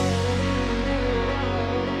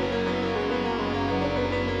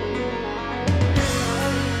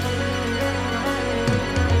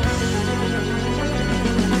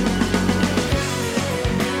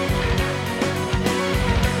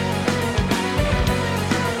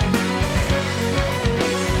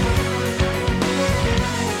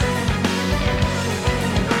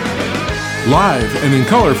Live and in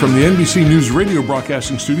color from the NBC News radio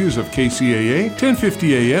broadcasting studios of KCAA,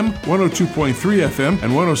 1050 AM, 102.3 FM,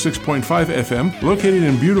 and 106.5 FM, located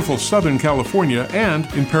in beautiful Southern California, and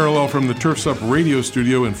in parallel from the Turfs Up radio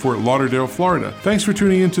studio in Fort Lauderdale, Florida. Thanks for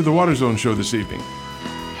tuning in to the Water Zone show this evening.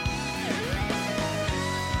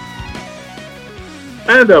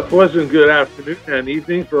 And a pleasant good afternoon and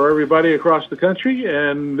evening for everybody across the country.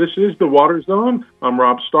 And this is the Water Zone. I'm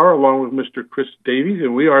Rob Starr along with Mr. Chris Davies,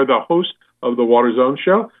 and we are the host of the Water Zone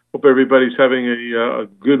show. Hope everybody's having a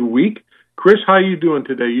good week. Chris, how you doing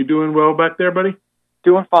today? You doing well back there, buddy?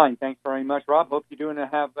 Doing fine. Thanks very much, Rob. Hope you're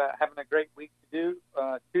having a great week to do,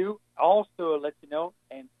 too. Also, let you know,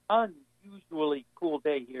 an unusually cool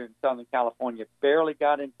day here in Southern California. Barely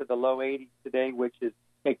got into the low 80s today, which is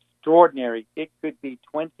extraordinary. It could be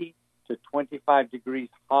 20 to 25 degrees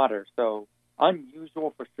hotter, so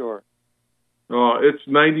unusual for sure. It's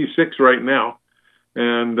 96 right now,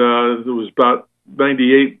 and it was about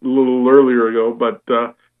 98 a little earlier ago, but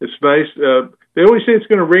it's nice. They always say it's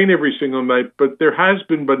going to rain every single night, but there has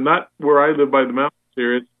been, but not where I live by the mountains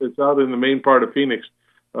here. It's out in the main part of Phoenix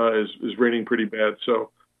is raining pretty bad,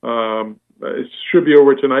 so it should be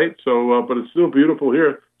over tonight, so but it's still beautiful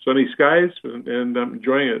here. Sunny skies, and I'm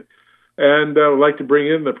enjoying it. And I would like to bring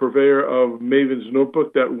in the purveyor of Maven's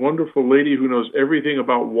Notebook, that wonderful lady who knows everything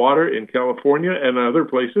about water in California and other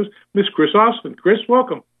places, Miss Chris Austin. Chris,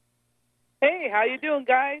 welcome. Hey, how you doing,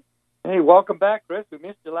 guys? Hey, welcome back, Chris. We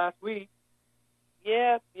missed you last week.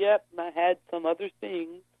 Yep, and I had some other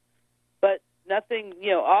things, but nothing,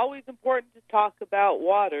 always important to talk about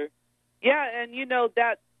water. Yeah, and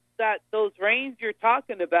that those rains you're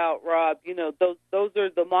talking about, Rob, those are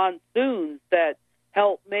the monsoons that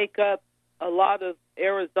help make up a lot of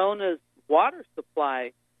Arizona's water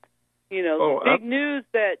supply. Big news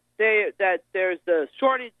that there's a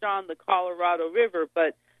shortage on the Colorado River,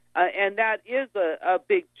 but and that is a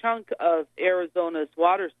big chunk of Arizona's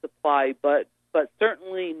water supply, but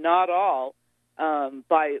certainly not all,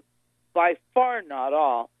 by far not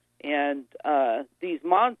all. And these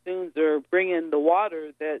monsoons are bringing the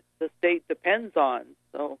water that the state depends on.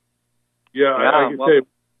 So, I can say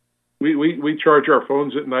we charge our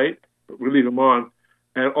phones at night, but we leave them on,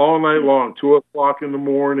 and all night long, 2:00 in the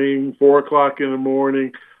morning, 4:00 in the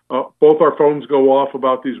morning, both our phones go off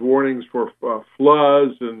about these warnings for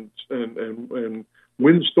floods and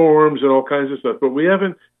windstorms and all kinds of stuff. But we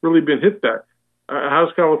haven't really been hit that.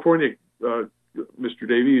 How's California, Mr.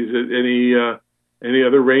 Davey? Is it any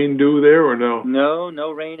other rain due there or no?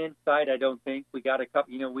 No rain inside, I don't think. We got a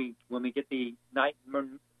couple, when we get the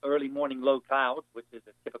early morning low clouds, which is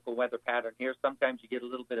a typical weather pattern here, sometimes you get a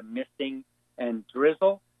little bit of misting and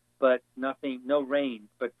drizzle, but no rain.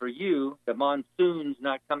 But for you, the monsoon's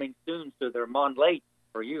not coming soon, so they're late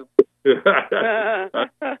for you.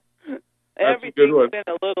 Everything's been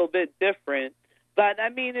a little bit different. But,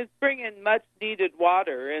 it's bringing much-needed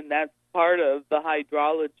water, and that's part of the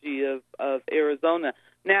hydrology of Arizona.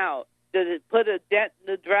 Now, does it put a dent in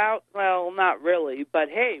the drought? Well, not really. But,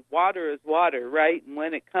 hey, water is water, right? And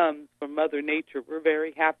when it comes from Mother Nature, we're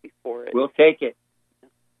very happy for it. We'll take it.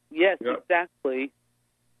 Yes, exactly.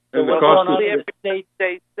 And so hopefully everybody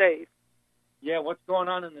stays safe. Yeah, what's going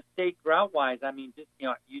on in the state drought-wise? You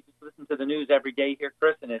just listen to the news every day here,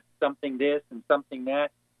 Chris, and it's something this and something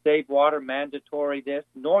that. Save water, mandatory this,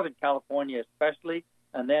 Northern California especially,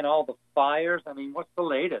 and then all the fires. What's the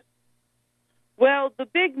latest? Well, the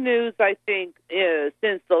big news, I think, is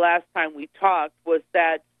since the last time we talked was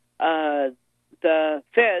that the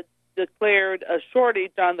feds declared a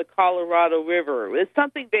shortage on the Colorado River. It's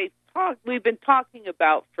something we've been talking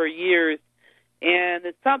about for years, and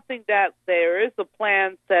it's something that there is a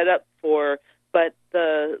plan set up for. But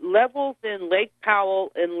the levels in Lake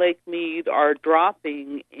Powell and Lake Mead are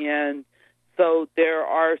dropping, and so there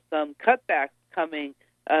are some cutbacks coming.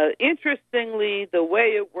 Interestingly, the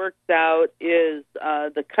way it works out is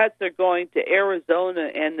the cuts are going to Arizona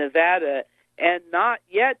and Nevada, and not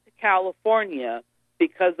yet to California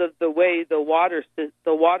because of the way the water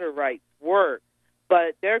rights work.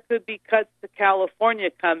 But there could be cuts to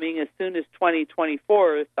California coming as soon as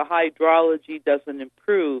 2024 if the hydrology doesn't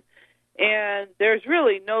improve. And there's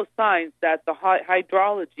really no signs that the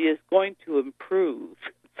hydrology is going to improve.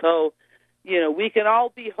 So, we can all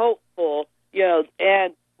be hopeful,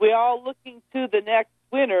 and we're all looking to the next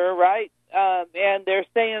winter, right? And they're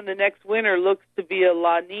saying the next winter looks to be a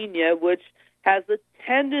La Nina, which has a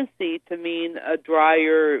tendency to mean a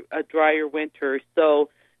drier winter. So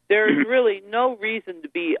there's really no reason to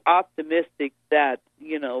be optimistic that,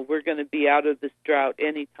 we're going to be out of this drought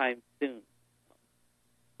anytime soon.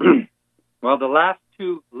 Well, the last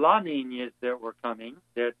two La Ninas that were coming,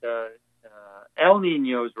 that El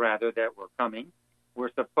Niños, rather, that were coming were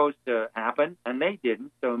supposed to happen, and they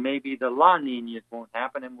didn't. So maybe the La Niñas won't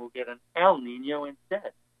happen, and we'll get an El Niño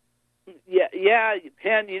instead. Yeah,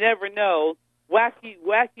 Penn, you never know. Wacky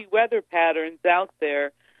weather patterns out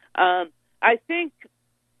there. I think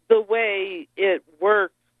the way it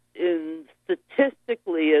works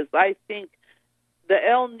statistically is I think the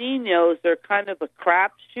El Niños are kind of a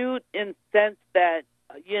crapshoot in the sense that,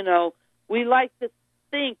 we like to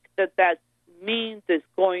think that means it's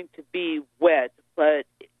going to be wet, but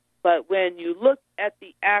when you look at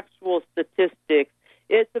the actual statistics,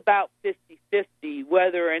 it's about 50-50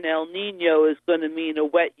 whether an El Nino is going to mean a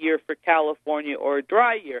wet year for California or a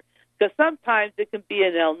dry year. Because sometimes it can be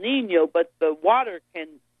an El Nino, but the water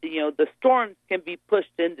can, the storms can be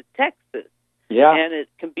pushed into Texas. Yeah. And it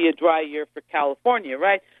can be a dry year for California,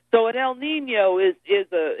 right? So an El Nino is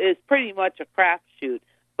pretty much a crapshoot.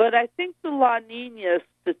 But I think the La Nina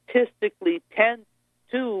statistically tends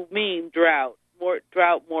to mean drought more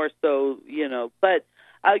so, But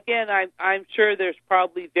again, I'm sure there's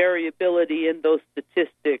probably variability in those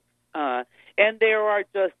statistics, and there are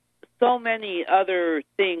just so many other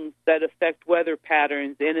things that affect weather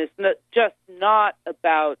patterns, and it's not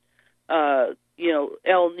about El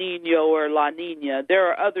Nino or La Nina. There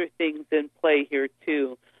are other things in play here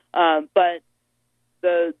too, but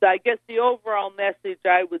I guess the overall message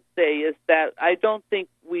I would say is that I don't think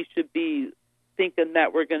we should be thinking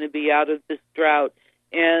that we're going to be out of this drought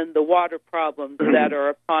and the water problems that are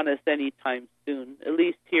upon us anytime soon, at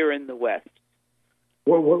least here in the West.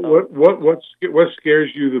 What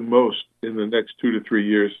scares you the most in the next 2 to 3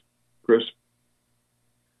 years, Chris?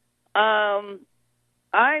 I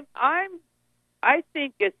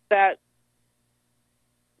think it's that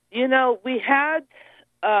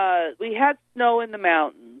we had snow in the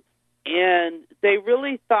mountains, and they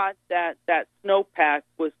really thought that snowpack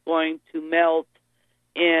was going to melt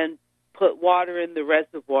and put water in the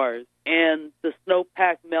reservoirs, and the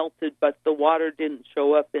snowpack melted, but the water didn't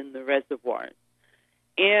show up in the reservoirs.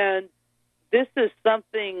 And this is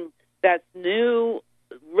something that's new,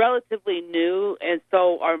 relatively new, and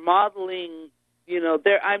so our modeling,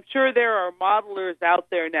 I'm sure there are modelers out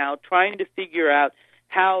there now trying to figure out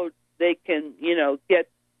how they can,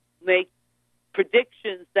 make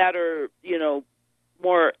predictions that are,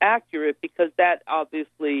 more accurate, because that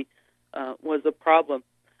obviously was a problem.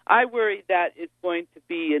 I worry that it's going to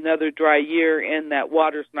be another dry year and that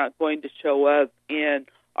water's not going to show up, and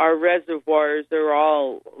our reservoirs are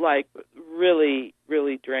all like really,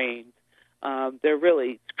 really drained. They're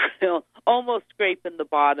really almost scraping the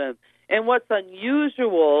bottom. And what's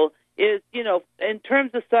unusual is, in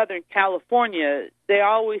terms of Southern California, they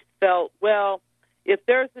always felt, well, if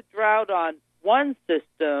there's a drought on one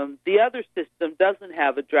system, the other system doesn't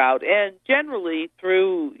have a drought. And generally,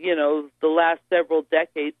 through, the last several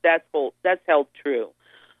decades, that's held true.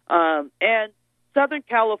 And Southern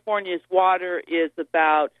California's water is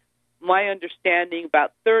about, my understanding,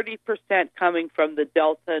 about 30% coming from the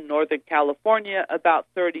Delta in Northern California, about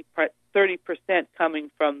 30%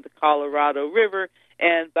 coming from the Colorado River,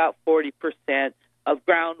 and about 40% of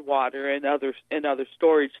groundwater and other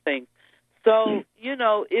storage things. So,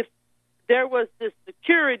 if there was this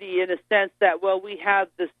security in a sense that, well, we have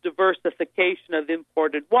this diversification of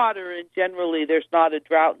imported water, and generally there's not a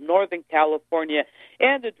drought in Northern California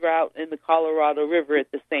and a drought in the Colorado River at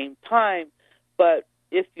the same time. But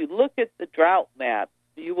if you look at the drought map,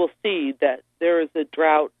 you will see that there is a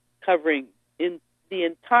drought covering in the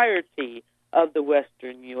entirety of the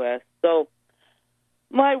western U.S. So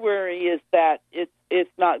my worry is that it's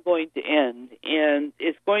not going to end, and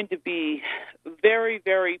it's going to be very,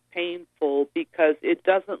 very painful because it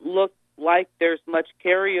doesn't look like there's much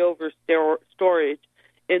carryover storage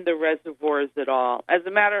in the reservoirs at all. As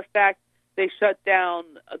a matter of fact, they shut down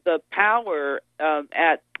the power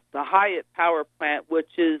at the Hyatt power plant,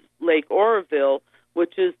 which is Lake Oroville,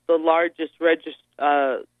 which is the largest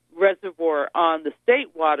reservoir on the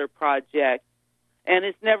State Water Project. And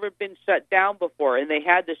it's never been shut down before, and they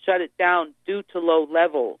had to shut it down due to low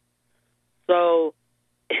levels. So,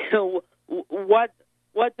 what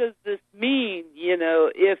does this mean?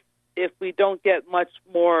 If we don't get much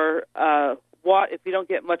more if we don't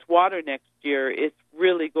get much water next year, it's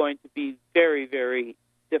really going to be very, very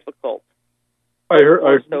difficult.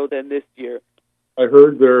 More so than this year. I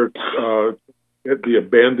heard they're get the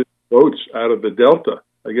abandoned boats out of the Delta.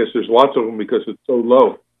 I guess there's lots of them because it's so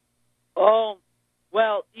low. Oh.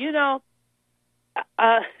 Well,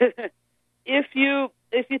 if you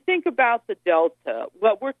think about the Delta,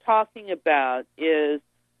 what we're talking about is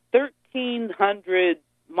 1,300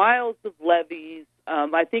 miles of levees.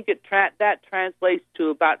 I think that translates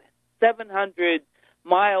to about 700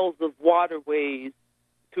 miles of waterways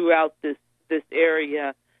throughout this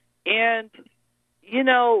area. And, you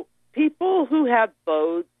know, people who have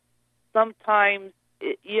boats, sometimes,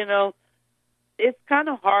 you know, it's kind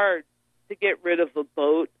of hard to get rid of a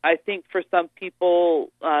boat. I think for some people,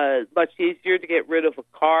 much easier to get rid of a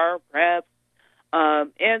car, perhaps.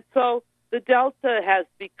 And so the Delta has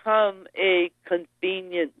become a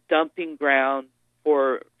convenient dumping ground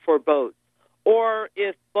for boats. Or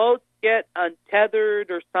if boats get untethered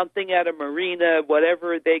or something at a marina,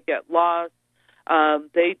 whatever, they get lost,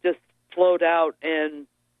 they just float out and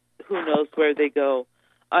who knows where they go.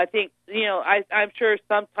 I think, you know, I'm sure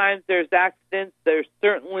sometimes there's accidents. There's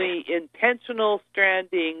certainly intentional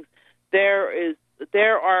strandings. There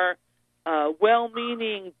are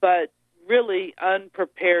well-meaning but really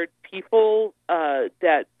unprepared people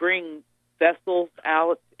that bring vessels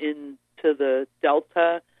out into the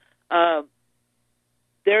Delta.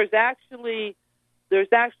 There's actually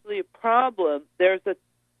a problem. The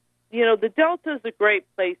Delta is a great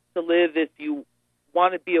place to live if you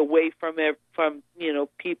want to be away from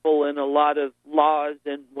people and a lot of laws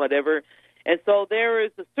and whatever. And so there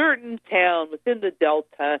is a certain town within the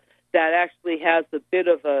Delta that actually has a bit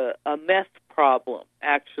of a meth problem,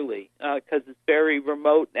 actually, because it's very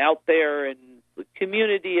remote and out there, and the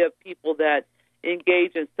community of people that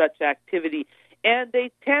engage in such activity. And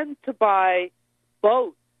they tend to buy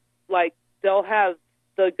boats. Like,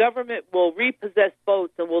 the government will repossess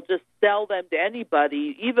boats and will just sell them to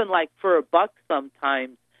anybody, even like for $1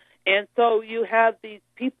 sometimes. And so you have these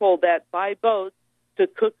people that buy boats to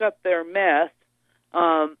cook up their meth,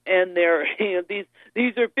 and they're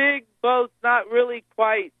these are big boats, not really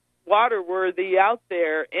quite waterworthy out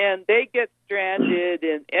there, and they get stranded.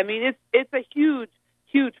 And I mean, it's a huge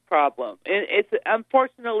problem. And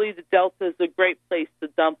unfortunately the Delta is a great place to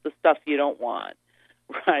dump the stuff you don't want.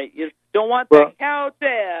 Right, you don't want that couch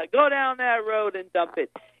there. Go down that road and dump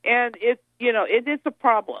it, and it's a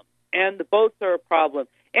problem, and the boats are a problem,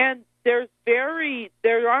 and there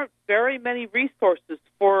aren't very many resources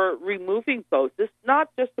for removing boats. It's not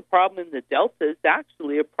just a problem in the Delta; it's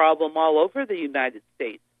actually a problem all over the United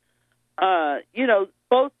States.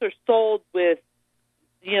 Boats are sold with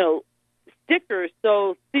stickers,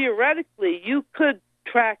 so theoretically you could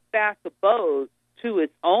track back a boat to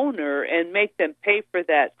its owner and make them pay for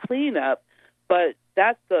that cleanup, but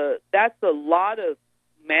that's a lot of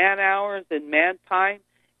man hours and man time,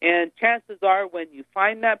 and chances are when you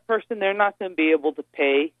find that person, they're not going to be able to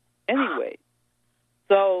pay anyway.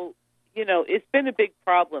 So, it's been a big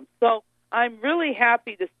problem. So I'm really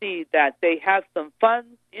happy to see that they have some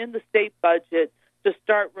funds in the state budget to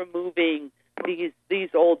start removing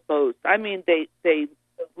these old boats. I mean, they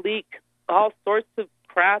leak all sorts of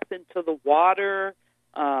crap into the water.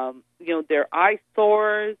 They're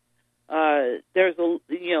eyesores.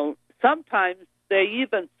 Sometimes they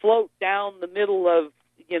even float down the middle of,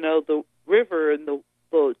 the river and the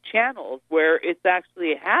channels where it's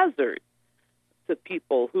actually a hazard to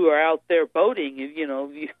people who are out there boating.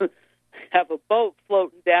 You have a boat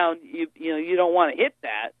floating down, you don't want to hit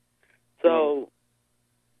that. So,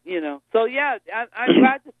 I'm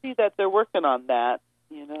glad to see that they're working on that,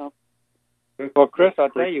 Well, Chris, I'll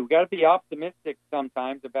tell you, we've got to be optimistic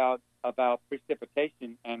sometimes about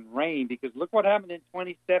precipitation and rain, because look what happened in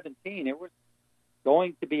 2017. It was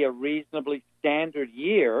going to be a reasonably standard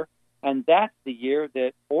year, and that's the year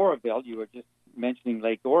that Oroville, you were just mentioning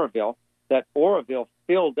Lake Oroville, that Oroville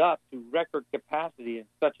filled up to record capacity in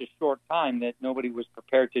such a short time that nobody was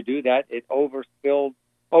prepared to do that. It overran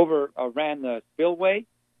the spillway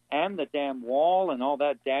and the dam wall and all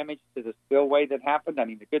that damage to the spillway that happened. I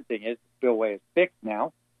mean, the good thing is the spillway is fixed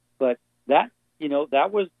now, but that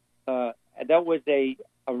was a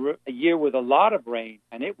year with a lot of rain,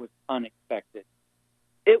 and it was unexpected.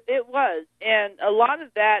 It was, and a lot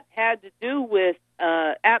of that had to do with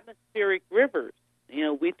atmospheric rivers.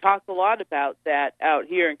 We talk a lot about that out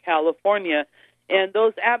here in California, and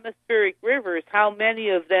those atmospheric rivers, how many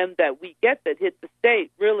of them that we get that hit the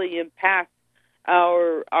state really impact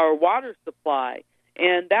our water supply.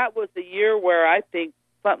 And that was a year where I think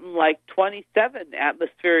something like 27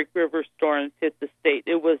 atmospheric river storms hit the state.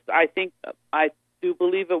 It was, I do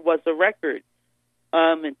believe it was a record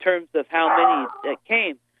in terms of how many that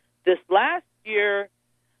came. This last year,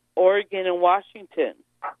 Oregon and Washington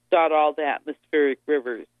got all the atmospheric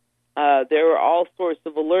rivers. There were all sorts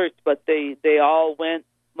of alerts, but they all went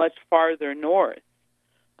much farther north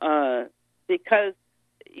because,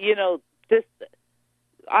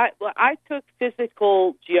 I took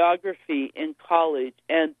physical geography in college,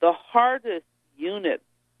 and the hardest unit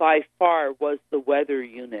by far was the weather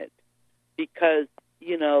unit, because,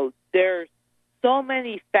 there's so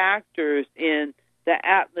many factors in the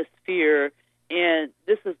atmosphere, and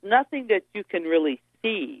this is nothing that you can really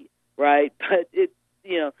see, right? But it's,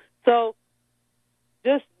 so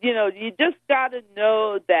just, you just got to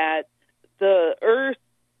know that the Earth,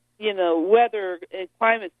 weather and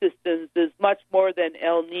climate systems is much more than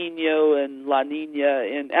El Nino and La Nina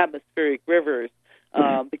in atmospheric rivers,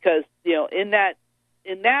 because in that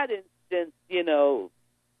instance,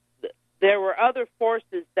 there were other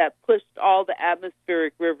forces that pushed all the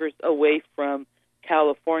atmospheric rivers away from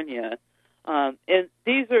California, and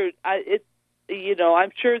these are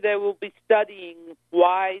I'm sure they will be studying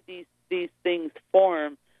why these things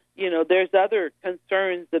form. There's other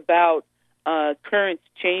concerns about currents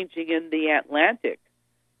changing in the Atlantic,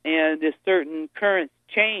 and if certain currents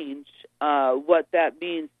change, what that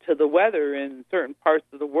means to the weather in certain parts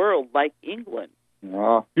of the world, like England.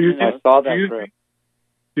 Oh, I saw that.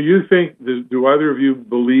 Do you think? Do either of you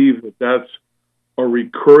believe that that's a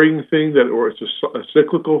recurring thing, or it's a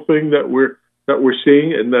cyclical thing that we're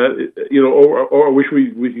seeing, and that or I wish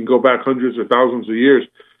we can go back hundreds or thousands of years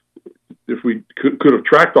if we could have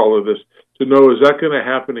tracked all of this to know, is that going to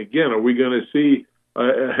happen again? Are we going to see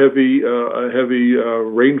a heavy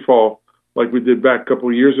rainfall like we did back a couple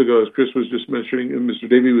of years ago, as Chris was just mentioning and Mr.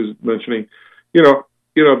 Davey was mentioning?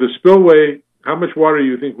 The spillway. How much water do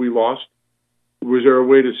you think we lost? Was there a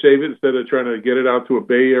way to save it instead of trying to get it out to a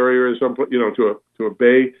bay area or some, to a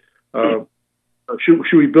bay?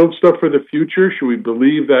 Should we build stuff for the future? Should we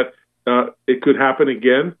believe that it could happen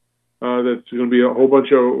again? That's going to be a whole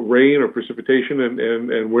bunch of rain or precipitation,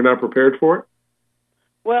 and we're not prepared for it?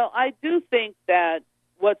 Well, I do think that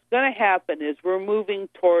what's going to happen is we're moving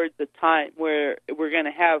towards a time where we're going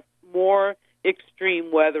to have more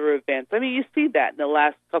extreme weather events. I mean, you see that in the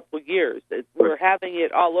last couple of years. We're having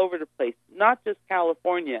it all over the place, not just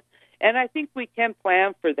California. And I think we can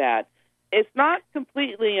plan for that. It's not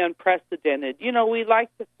completely unprecedented. We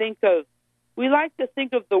like to think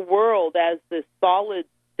of the world as this solid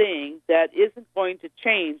thing that isn't going to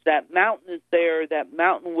change. That mountain is there, that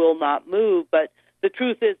mountain will not move, but the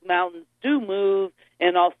truth is mountains do move,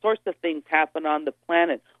 and all sorts of things happen on the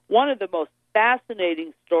planet. One of the most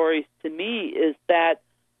fascinating stories to me is that,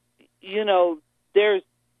 there's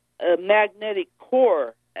a magnetic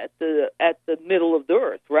core at the middle of the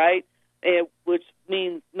Earth, right? Which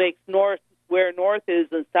makes north where north is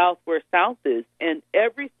and south where south is. And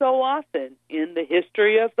every so often in the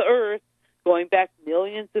history of the Earth, going back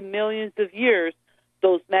millions and millions of years,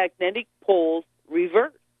 those magnetic poles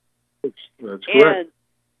reverse. That's correct.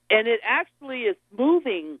 And it actually is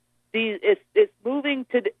moving. It's moving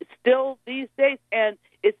to still these days, and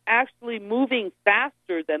it's actually moving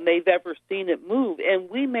faster than they've ever seen it move. And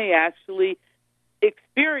we may actually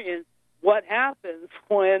experience what happens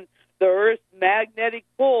when the Earth's magnetic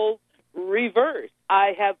poles reverse.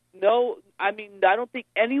 I don't think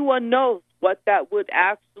anyone knows what that would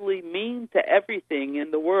actually mean to everything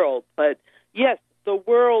in the world. But yes, the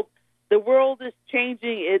world is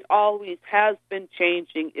changing. It always has been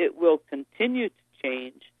changing. It will continue to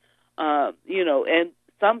change. And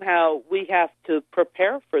somehow we have to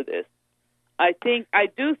prepare for this. I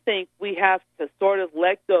do think we have to sort of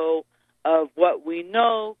let go of what we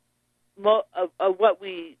know, of what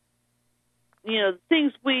we,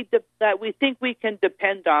 things that we think we can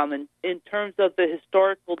depend on in terms of the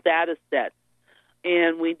historical data sets.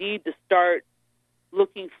 And we need to start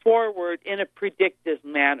looking forward in a predictive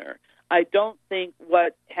manner. I don't think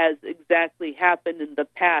what has exactly happened in the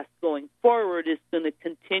past going forward is going to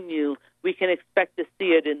continue. We can expect to see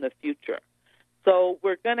it in the future. So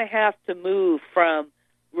we're going to have to move from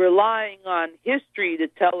relying on history to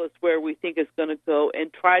tell us where we think it's going to go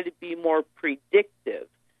and try to be more predictive.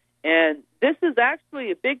 And this is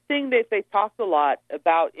actually a big thing that they talk a lot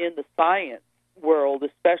about in the science world,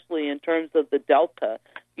 especially in terms of the delta.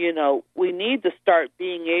 We need to start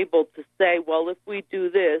being able to say, well, if we do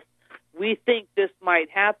this, we think this might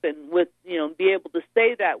happen with, be able to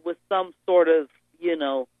say that with some sort of,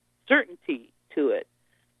 certainty to it.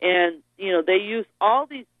 And, they use all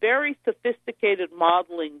these very sophisticated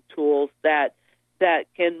modeling tools that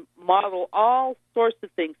can model all sorts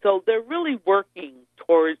of things. So they're really working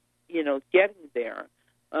towards, getting there.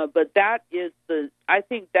 But I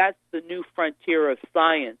think that's the new frontier of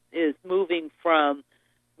science, is moving from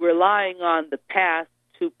relying on the past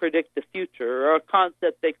to predict the future, or a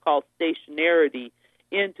concept they call stationarity,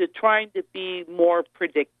 into trying to be more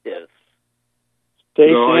predictive.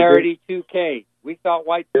 Stationarity 2K. We thought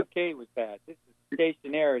Y2K was bad. This is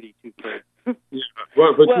stationarity 2K. But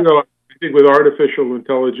I think with artificial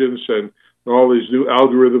intelligence and all these new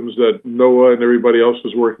algorithms that NOAA and everybody else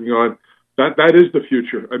is working on, That is the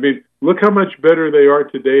future. I mean, look how much better they are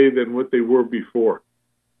today than what they were before,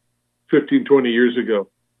 15, 20 years ago.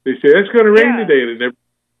 They say it's going to rain today, and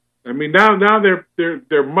I mean now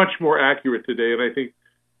they're much more accurate today, and I think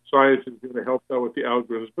science is going to help out with the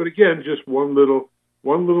algorithms. But again, just one little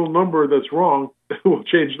number that's wrong will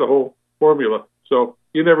change the whole formula. So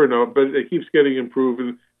you never know, but it keeps getting improved,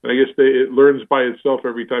 and I guess it learns by itself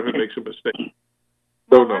every time it makes a mistake.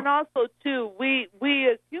 And also, too, we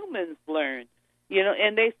as humans learn,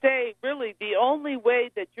 and they say, really, the only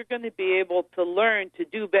way that you're going to be able to learn to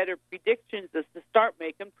do better predictions is to start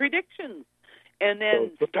making predictions and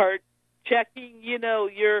then start checking,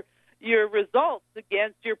 your results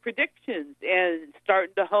against your predictions and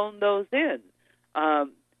starting to hone those in.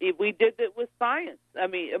 We did it with science. I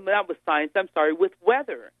mean, not with science, with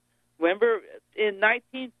weather. Remember, in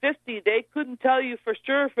 1950, they couldn't tell you for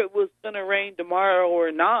sure if it was going to rain tomorrow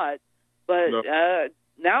or not. But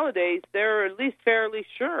nowadays, they're at least fairly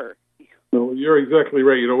sure. No, you're exactly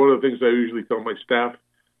right. One of the things I usually tell my staff,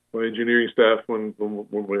 my engineering staff, when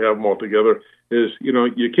we have them all together, is,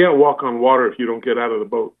 you can't walk on water if you don't get out of the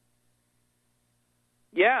boat.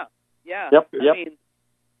 Yeah. Yep. I mean,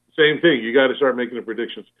 same thing. You got to start making the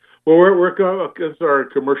predictions. Well, we're against our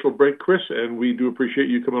commercial break, Chris, and we do appreciate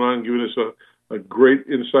you coming on and giving us a great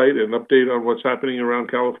insight and update on what's happening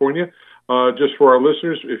around California. Just for our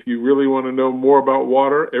listeners, if you really want to know more about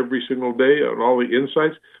water every single day and all the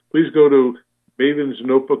insights, please go to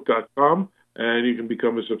mavensnotebook.com, and you can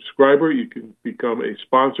become a subscriber. You can become a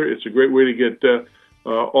sponsor. It's a great way to get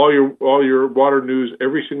all your water news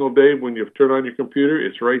every single day. When you turn on your computer,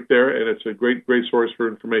 it's right there, and it's a great source for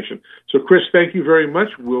information. So, Chris, thank you very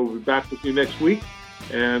much. We'll be back with you next week,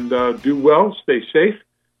 and do well, stay safe,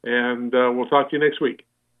 and we'll talk to you next week.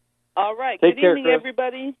 All right. Take Good care, evening, Chris.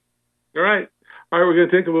 Everybody. All right, we're going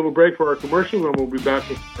to take a little break for our commercial, and we'll be back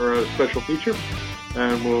with our special feature,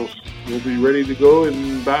 and we'll be ready to go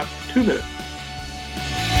in about 2 minutes.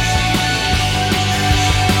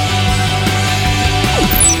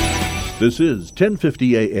 This is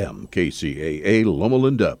 1050 AM KCAA Loma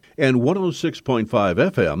Linda and 106.5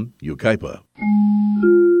 FM Yucaipa.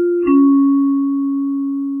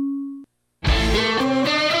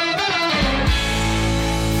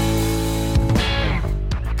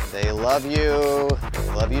 They love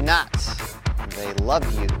you not. They love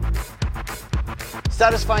you.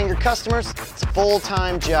 Satisfying your customers, it's a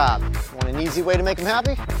full-time job. Want an easy way to make them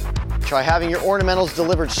happy? Try having your ornamentals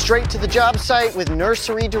delivered straight to the job site with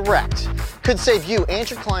Nursery Direct. Could save you and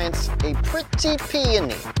your clients a pretty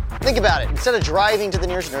peony. Think about it. Instead of driving to the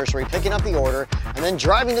nearest nursery, picking up the order, and then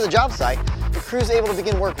driving to the job site, your crew's able to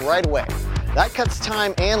begin work right away. That cuts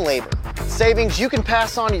time and labor. Savings you can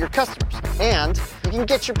pass on to your customers. And you can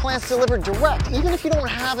get your plants delivered direct, even if you don't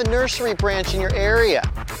have a nursery branch in your area.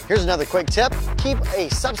 Here's another quick tip. Keep a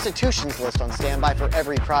substitutions list on standby for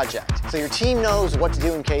every project, so your team knows what to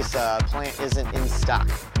do in case a plant isn't in stock.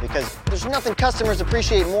 Because there's nothing customers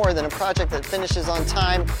appreciate more than a project that finishes on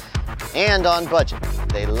time and on budget.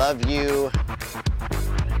 They love you.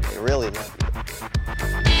 They really love you.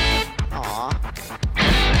 Aww.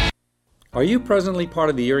 Are you presently part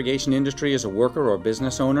of the irrigation industry as a worker or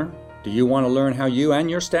business owner? Do you want to learn how you and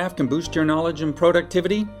your staff can boost your knowledge and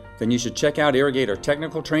productivity? Then you should check out Irrigator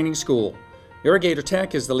Technical Training School. Irrigator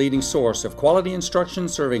Tech is the leading source of quality instruction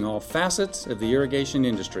serving all facets of the irrigation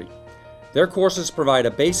industry. Their courses provide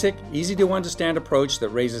a basic, easy-to-understand approach that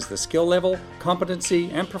raises the skill level, competency,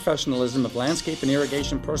 and professionalism of landscape and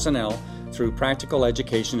irrigation personnel through practical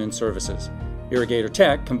education and services. Irrigator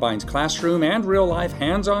Tech combines classroom and real-life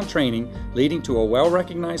hands-on training, leading to a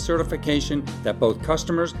well-recognized certification that both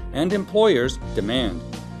customers and employers demand.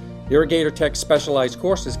 Irrigator Tech's specialized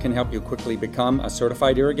courses can help you quickly become a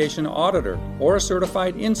certified irrigation auditor or a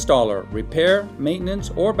certified installer, repair,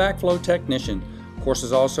 maintenance, or backflow technician.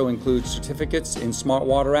 Courses also include certificates in smart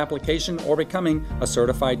water application or becoming a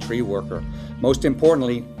certified tree worker. Most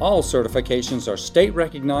importantly, all certifications are state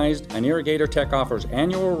recognized, and Irrigator Tech offers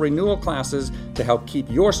annual renewal classes to help keep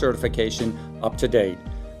your certification up to date.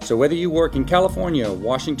 So whether you work in California,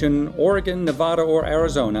 Washington, Oregon, Nevada, or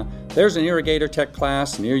Arizona, there's an Irrigator Tech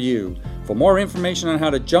class near you. For more information on how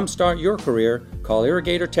to jumpstart your career, call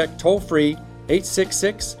Irrigator Tech toll-free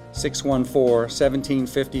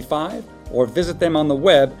 866-614-1755 or visit them on the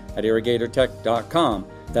web at irrigatortech.com.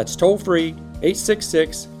 That's toll-free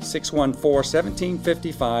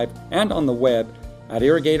 866-614-1755 and on the web at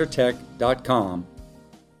irrigatortech.com.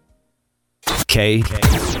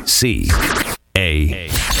 KCAA.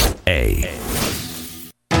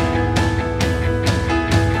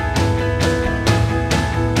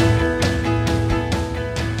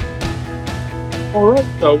 All right,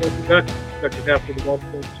 welcome back to the second half of the One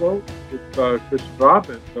Point Show with Chris and Rob,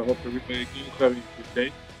 and I hope everybody is having a good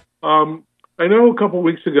day. I know a couple of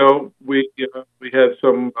weeks ago we had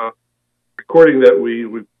some recording that we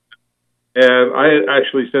and I had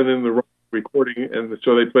actually sent in the wrong recording, and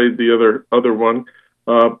so they played the other one.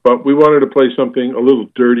 But we wanted to play something a little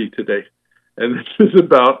dirty today, and this is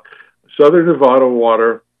about Southern Nevada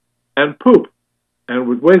water and poop, and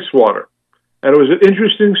with wastewater. And it was an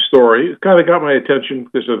interesting story. It kind of got my attention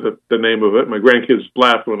because of the name of it. My grandkids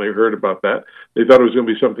laughed when they heard about that. They thought it was going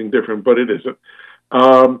to be something different, but it isn't.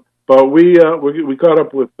 But we caught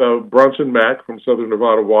up with Bronson Mack from Southern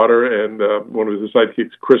Nevada Water and one of his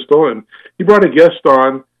sidekicks, Crystal, and he brought a guest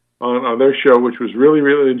on their show, which was really,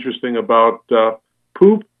 really interesting about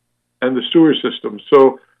poop and the sewer system.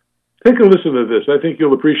 So take a listen to this. I think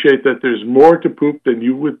you'll appreciate that there's more to poop than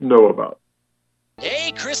you would know about.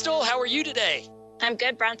 Hey, Crystal, how are you today? I'm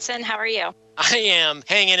good, Bronson. How are you? I am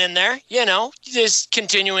hanging in there, just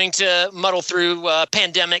continuing to muddle through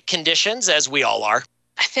pandemic conditions, as we all are.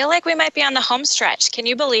 I feel like we might be on the home stretch. Can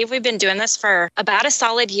you believe we've been doing this for about a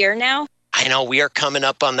solid year now? I know, we are coming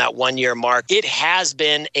up on that 1 year mark. It has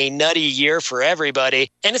been a nutty year for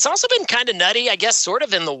everybody. And it's also been kind of nutty, I guess, sort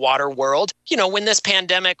of in the water world. When this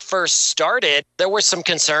pandemic first started, there were some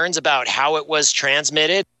concerns about how it was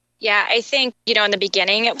transmitted. Yeah, I think, in the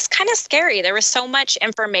beginning, it was kind of scary. There was so much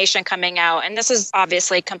information coming out, and this is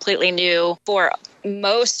obviously completely new for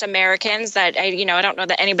most Americans that, I don't know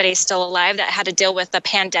that anybody's still alive that had to deal with the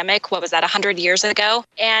pandemic. What was that, 100 years ago?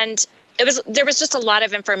 And there was just a lot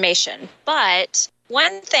of information. But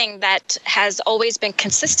one thing that has always been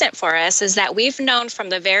consistent for us is that we've known from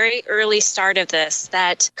the very early start of this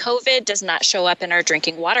that COVID does not show up in our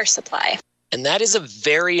drinking water supply. And that is a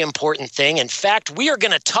very important thing. In fact, we are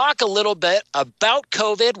going to talk a little bit about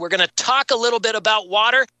COVID. We're going to talk a little bit about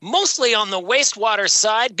water, mostly on the wastewater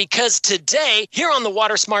side, because today, here on the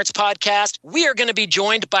Water Smarts podcast, we are going to be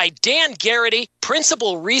joined by Dan Gerrity,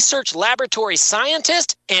 Principal Research Laboratory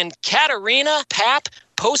Scientist, and Katerina, Papp,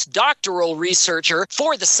 postdoctoral researcher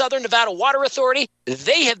for the Southern Nevada Water Authority.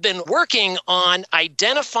 They have been working on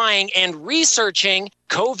identifying and researching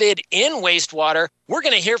COVID in wastewater. We're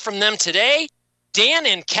going to hear from them today. Dan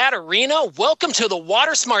and Katerina, welcome to the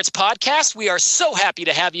Water Smarts podcast. We are so happy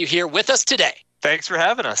to have you here with us today. Thanks for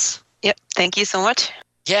having us. Yep. Thank you so much.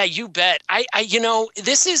 Yeah, you bet.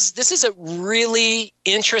 This is a really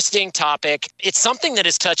interesting topic. It's something that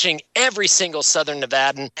is touching every single Southern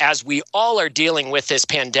Nevadan as we all are dealing with this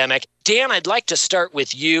pandemic. Dan, I'd like to start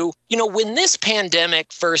with you. When this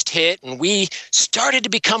pandemic first hit and we started to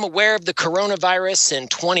become aware of the coronavirus in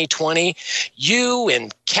 2020, you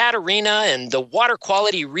and Katerina and the water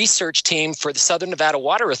quality research team for the Southern Nevada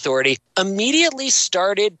Water Authority immediately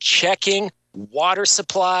started checking water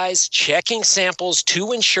supplies, checking samples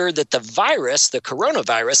to ensure that the virus, the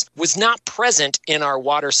coronavirus, was not present in our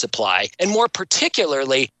water supply, and more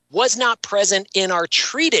particularly, was not present in our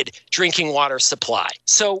treated drinking water supply.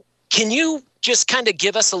 So can you just kind of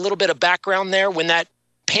give us a little bit of background there when that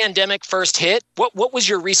pandemic first hit? What was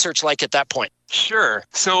your research like at that point? Sure.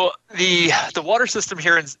 So the water system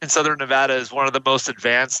here in Southern Nevada is one of the most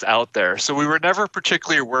advanced out there. So we were never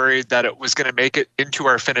particularly worried that it was going to make it into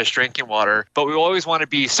our finished drinking water, but we always want to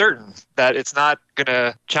be certain that it's not going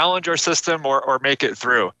to challenge our system or make it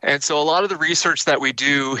through. And so a lot of the research that we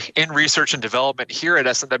do in research and development here at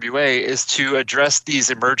SNWA is to address these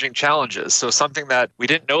emerging challenges. So something that we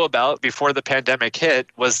didn't know about before the pandemic hit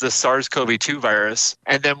was the SARS-CoV-2 virus.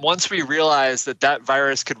 And then once we realized that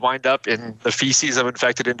virus could wind up in the feces of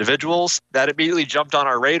infected individuals, that immediately jumped on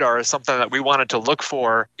our radar as something that we wanted to look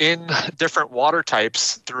for in different water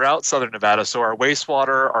types throughout Southern Nevada. So our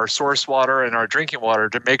wastewater, our source water, and our drinking water,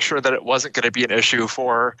 to make sure that it wasn't going to be an issue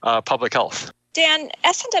for public health. Dan,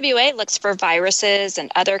 SNWA looks for viruses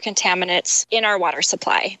and other contaminants in our water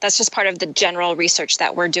supply. That's just part of the general research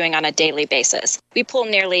that we're doing on a daily basis. We pull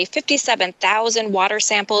nearly 57,000 water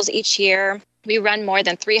samples each year. We run more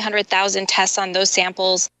than 300,000 tests on those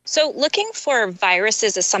samples. So looking for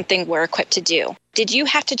viruses is something we're equipped to do. Did you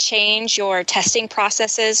have to change your testing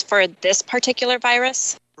processes for this particular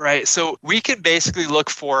virus? Right. So we can basically look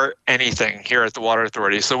for anything here at the Water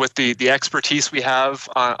Authority. So with the expertise we have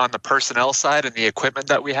on the personnel side and the equipment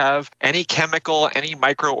that we have, any chemical, any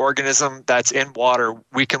microorganism that's in water,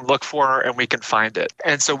 we can look for and we can find it.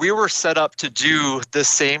 And so we were set up to do the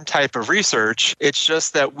same type of research. It's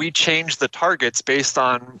just that we changed the targets based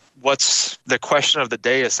on what's the question of the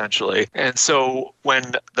day, essentially. And so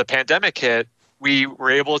when the pandemic hit, we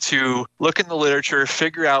were able to look in the literature,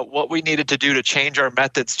 figure out what we needed to do to change our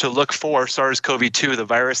methods to look for SARS-CoV-2, the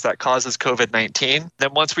virus that causes COVID-19.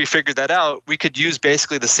 Then once we figured that out, we could use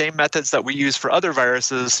basically the same methods that we use for other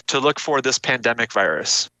viruses to look for this pandemic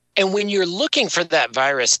virus. And when you're looking for that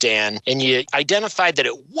virus, Dan, and you identified that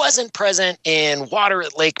it wasn't present in water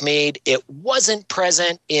at Lake Mead, it wasn't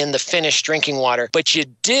present in the finished drinking water, but you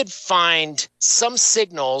did find some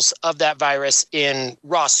signals of that virus in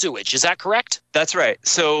raw sewage. Is that correct? That's right.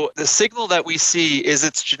 So the signal that we see is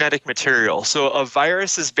its genetic material. So a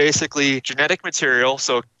virus is basically genetic material.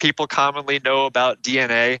 So people commonly know about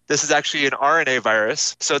DNA. This is actually an RNA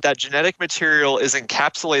virus. So that genetic material is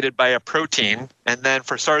encapsulated by a protein. And then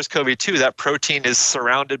for SARS-CoV-2, that protein is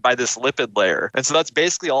surrounded by this lipid layer. And so that's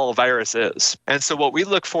basically all a virus is. And so what we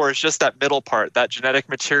look for is just that middle part, that genetic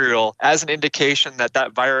material, as an indication that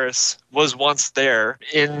that virus was once there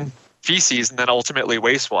in feces and then ultimately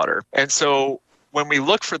wastewater. And so when we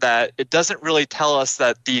look for that, it doesn't really tell us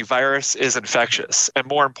that the virus is infectious. And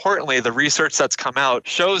more importantly, the research that's come out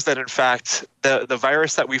shows that, in fact, the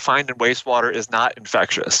virus that we find in wastewater is not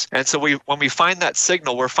infectious. And so when we find that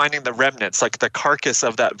signal, we're finding the remnants, like the carcass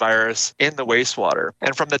of that virus in the wastewater.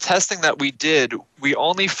 And from the testing that we did, we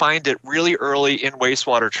only find it really early in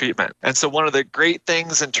wastewater treatment. And so one of the great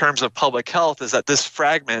things in terms of public health is that this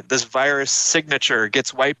fragment, this virus signature,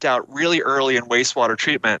 gets wiped out really early in wastewater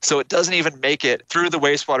treatment. So it doesn't even make it through the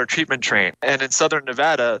wastewater treatment train. And in Southern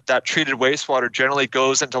Nevada, that treated wastewater generally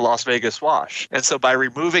goes into Las Vegas Wash. And so by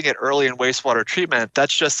removing it early in wastewater treatment,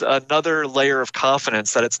 that's just another layer of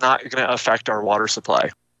confidence that it's not going to affect our water supply.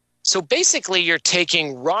 So basically, you're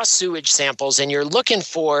taking raw sewage samples and you're looking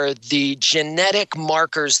for the genetic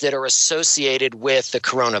markers that are associated with the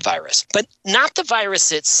coronavirus, but not the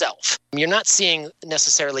virus itself. You're not seeing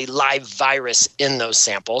necessarily live virus in those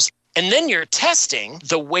samples. And then you're testing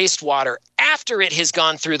the wastewater after it has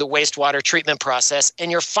gone through the wastewater treatment process,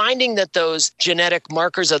 and you're finding that those genetic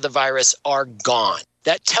markers of the virus are gone.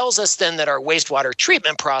 That tells us then that our wastewater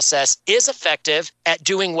treatment process is effective at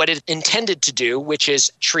doing what it intended to do, which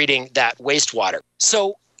is treating that wastewater.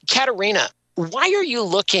 So, Katerina, why are you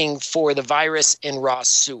looking for the virus in raw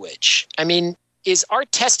sewage? I mean, is our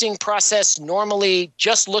testing process normally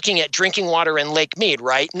just looking at drinking water in Lake Mead,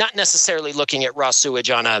 right? Not necessarily looking at raw sewage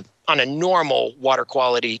on a normal water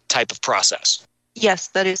quality type of process. Yes,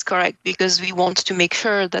 that is correct, because we want to make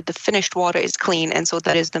sure that the finished water is clean, and so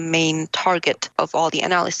that is the main target of all the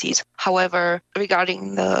analyses. However,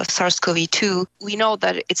 regarding the SARS-CoV-2, we know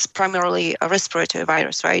that it's primarily a respiratory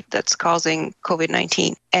virus, right, that's causing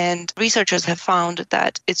COVID-19. And researchers have found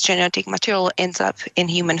that its genetic material ends up in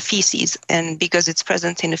human feces, and because it's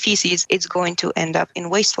present in the feces, it's going to end up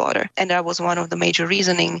in wastewater. And that was one of the major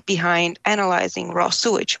reasoning behind analyzing raw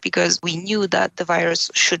sewage, because we knew that the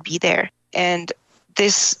virus should be there. And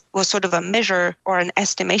this was sort of a measure or an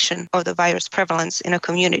estimation of the virus prevalence in a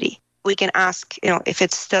community. We can ask, if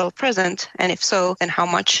it's still present, and if so, then how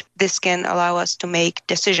much. This can allow us to make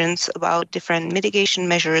decisions about different mitigation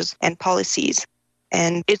measures and policies.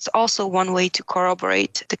 And it's also one way to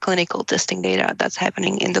corroborate the clinical testing data that's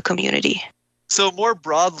happening in the community. So more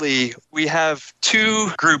broadly, we have two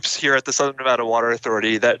groups here at the Southern Nevada Water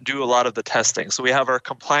Authority that do a lot of the testing. So we have our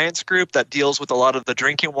compliance group that deals with a lot of the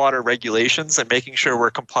drinking water regulations and making sure we're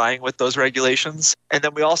complying with those regulations. And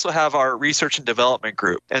then we also have our research and development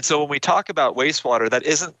group. And so when we talk about wastewater, that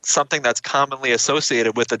isn't something that's commonly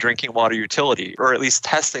associated with a drinking water utility, or at least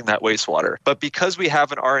testing that wastewater. But because we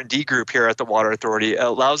have an R&D group here at the Water Authority, it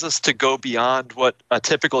allows us to go beyond what a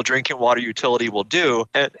typical drinking water utility will do.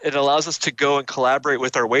 And it allows us to go and collaborate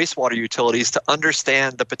with our wastewater utilities to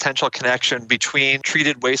understand the potential connection between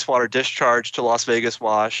treated wastewater discharge to Las Vegas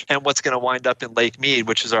Wash and what's going to wind up in Lake Mead,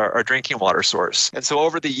 which is our drinking water source. And so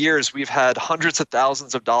over the years, we've had hundreds of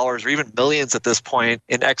thousands of dollars or even millions at this point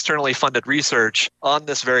in externally funded research on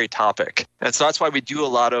this very topic. And so that's why we do a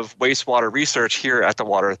lot of wastewater research here at the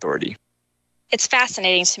Water Authority. It's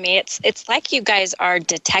fascinating to me. It's like you guys are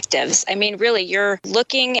detectives. I mean, really, you're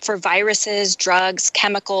looking for viruses, drugs,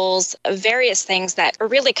 chemicals, various things that are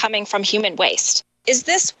really coming from human waste. Is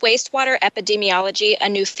this wastewater epidemiology a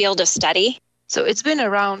new field of study? So it's been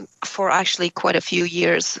around for actually quite a few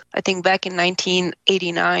years. I think back in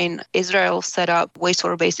 1989, Israel set up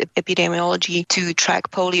wastewater-based epidemiology to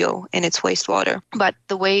track polio in its wastewater. But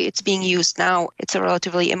the way it's being used now, it's a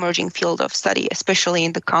relatively emerging field of study, especially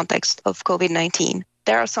in the context of COVID-19.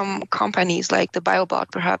 There are some companies like the BioBot,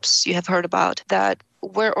 perhaps you have heard about, that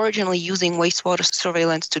were originally using wastewater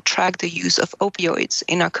surveillance to track the use of opioids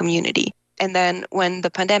in our community. And then when the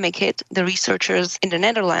pandemic hit, the researchers in the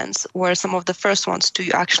Netherlands were some of the first ones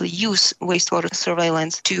to actually use wastewater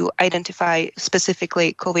surveillance to identify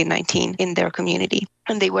specifically COVID-19 in their community.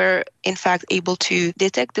 And they were, in fact, able to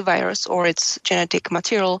detect the virus or its genetic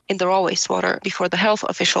material in the raw wastewater before the health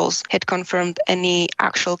officials had confirmed any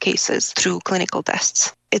actual cases through clinical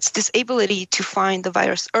tests. It's this ability to find the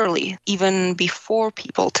virus early, even before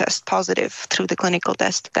people test positive through the clinical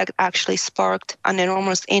test, that actually sparked an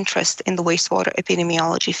enormous interest in the wastewater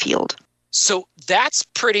epidemiology field. So that's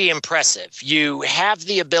pretty impressive. You have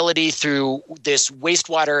the ability through this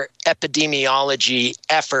wastewater epidemiology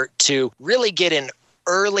effort to really get an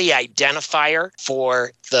early identifier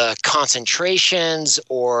for the concentrations,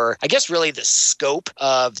 or I guess really the scope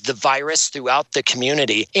of the virus throughout the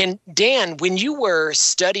community. And Dan, when you were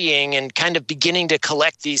studying and kind of beginning to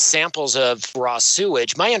collect these samples of raw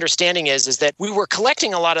sewage, my understanding is that we were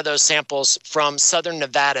collecting a lot of those samples from Southern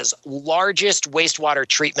Nevada's largest wastewater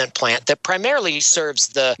treatment plant that primarily serves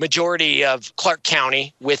the majority of Clark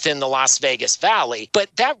County within the Las Vegas Valley. But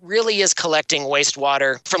that really is collecting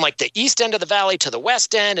wastewater from like the east end of the valley to the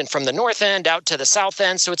west end, and from the north end out to the south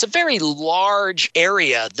end. So it's a very large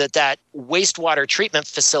area that wastewater treatment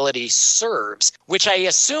facility serves, which I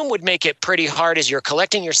assume would make it pretty hard as you're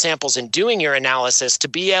collecting your samples and doing your analysis to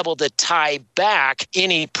be able to tie back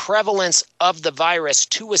any prevalence of the virus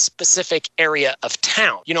to a specific area of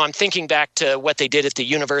town. You know, I'm thinking back to what they did at the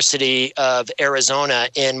University of Arizona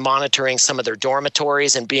in monitoring some of their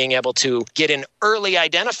dormitories and being able to get an early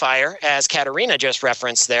identifier, as Katerina just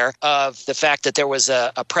referenced there, of the fact that there was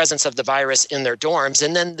a presence of the virus in their dorms.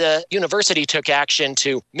 And then the university took action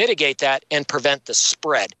to mitigate that and prevent the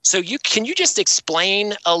spread. So can you just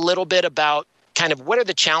explain a little bit about kind of what are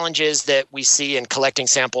the challenges that we see in collecting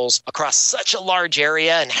samples across such a large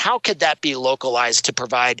area, and how could that be localized to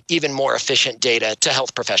provide even more efficient data to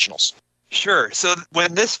health professionals? Sure. So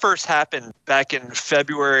when this first happened back in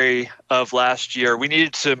February of last year, we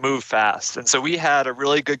needed to move fast. And so we had a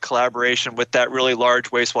really good collaboration with that really large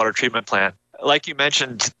wastewater treatment plant. Like you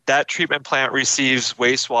mentioned, that treatment plant receives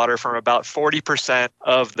wastewater from about 40%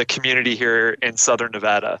 of the community here in Southern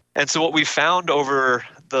Nevada. And so what we found over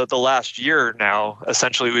the last year now,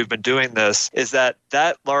 essentially we've been doing this, is that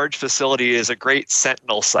large facility is a great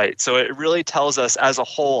sentinel site. So it really tells us as a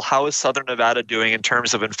whole, how is Southern Nevada doing in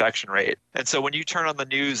terms of infection rate? And so when you turn on the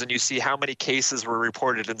news and you see how many cases were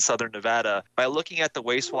reported in Southern Nevada, by looking at the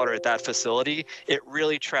wastewater at that facility, it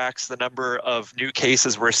really tracks the number of new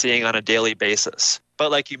cases we're seeing on a daily basis. But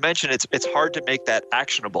like you mentioned, it's hard to make that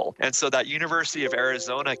actionable. And so that University of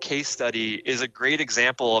Arizona case study is a great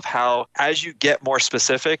example of how, as you get more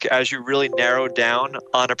specific, as you really narrow down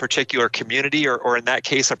on a particular community, or in that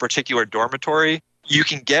case, a particular dormitory, you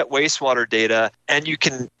can get wastewater data and you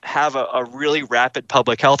can have a really rapid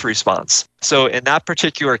public health response. So in that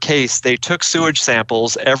particular case, they took sewage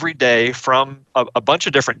samples every day from a bunch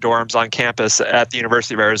of different dorms on campus at the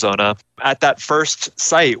University of Arizona. At that first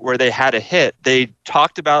site where they had a hit, they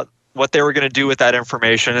talked about what they were going to do with that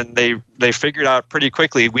information, and they figured out pretty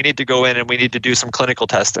quickly, we need to go in and we need to do some clinical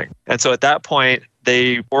testing. And so at that point,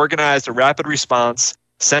 they organized a rapid response,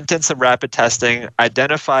 sent in some rapid testing,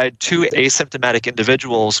 identified 2 asymptomatic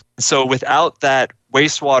individuals. So without that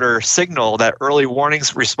wastewater signal, that early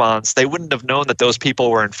warnings response, they wouldn't have known that those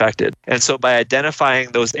people were infected. And so by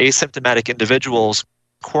identifying those asymptomatic individuals,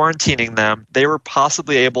 quarantining them, they were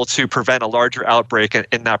possibly able to prevent a larger outbreak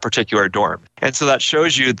in that particular dorm. And so that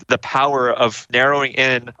shows you the power of narrowing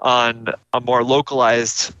in on a more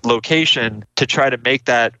localized location to try to make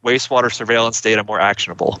that wastewater surveillance data more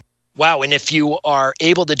actionable. Wow. And if you are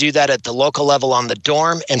able to do that at the local level on the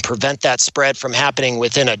dorm and prevent that spread from happening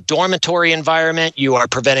within a dormitory environment, you are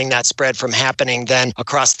preventing that spread from happening then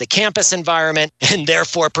across the campus environment, and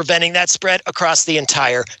therefore preventing that spread across the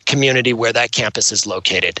entire community where that campus is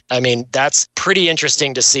located. I mean, that's pretty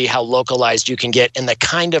interesting to see how localized you can get and the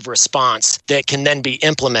kind of response that can then be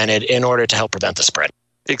implemented in order to help prevent the spread.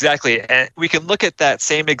 Exactly. And we can look at that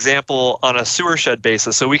same example on a sewer shed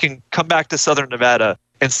basis. So we can come back to Southern Nevada.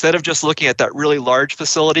 Instead of just looking at that really large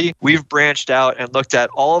facility, we've branched out and looked at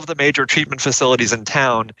all of the major treatment facilities in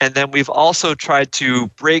town. And then we've also tried to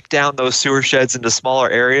break down those sewer sheds into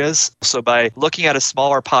smaller areas. So by looking at a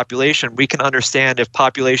smaller population, we can understand if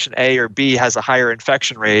population A or B has a higher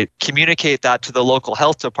infection rate, communicate that to the local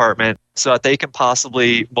health department so that they can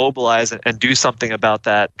possibly mobilize and do something about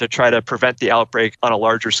that to try to prevent the outbreak on a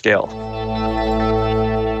larger scale.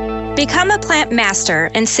 Become a plant master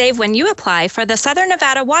and save when you apply for the Southern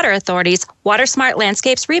Nevada Water Authority's Water Smart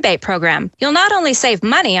Landscapes Rebate Program. You'll not only save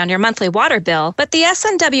money on your monthly water bill, but the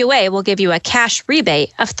SNWA will give you a cash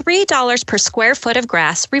rebate of $3 per square foot of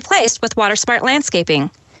grass replaced with Water Smart Landscaping.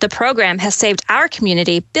 The program has saved our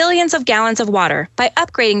community billions of gallons of water by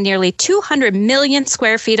upgrading nearly 200 million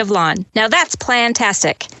square feet of lawn. Now that's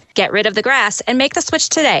plantastic. Get rid of the grass and make the switch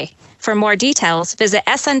today. For more details, visit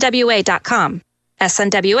snwa.com.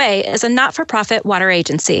 SNWA is a not-for-profit water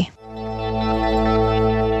agency.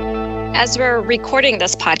 As we're recording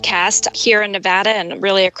this podcast here in Nevada and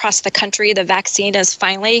really across the country, the vaccine is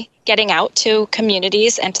finally getting out to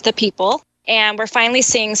communities and to the people, and we're finally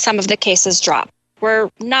seeing some of the cases drop.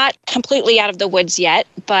 We're not completely out of the woods yet,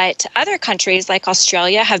 but other countries like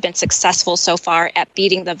Australia have been successful so far at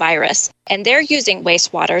beating the virus, and they're using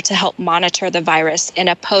wastewater to help monitor the virus in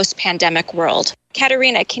a post-pandemic world.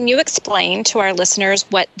 Katerina, can you explain to our listeners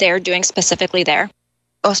what they're doing specifically there?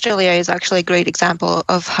 Australia is actually a great example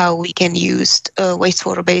of how we can use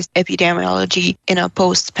wastewater-based epidemiology in a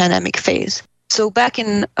post-pandemic phase. So back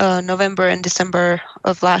in November and December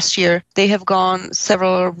of last year, they have gone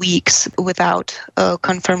several weeks without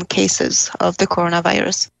confirmed cases of the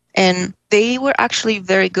coronavirus. And they were actually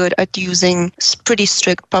very good at using pretty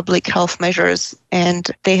strict public health measures, and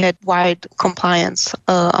they had wide compliance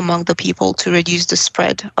among the people to reduce the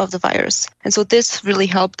spread of the virus. And so this really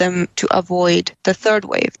helped them to avoid the third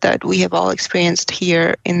wave that we have all experienced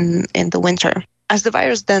here in the winter. As the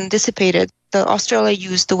virus then dissipated, Australia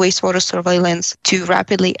used the wastewater surveillance to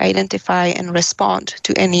rapidly identify and respond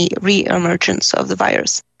to any re-emergence of the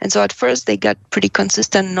virus. And so at first they got pretty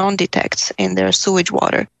consistent non-detects in their sewage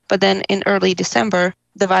water. But then in early December,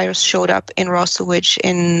 the virus showed up in raw sewage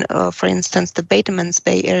in, for instance, the Batemans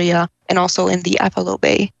Bay area and also in the Apollo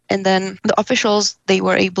Bay. And then the officials, they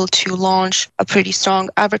were able to launch a pretty strong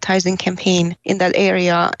advertising campaign in that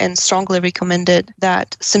area and strongly recommended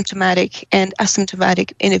that symptomatic and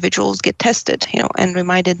asymptomatic individuals get tested, and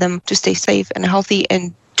reminded them to stay safe and healthy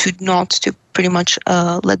and to pretty much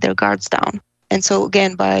let their guards down. And so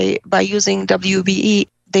again, by using WBE,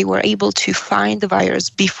 they were able to find the virus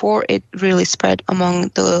before it really spread among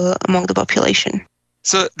the population.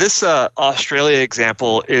 So this Australia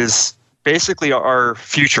example is basically our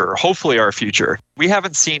future, hopefully our future. We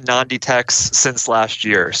haven't seen non-detects since last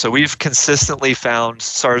year. So we've consistently found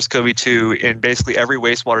SARS-CoV-2 in basically every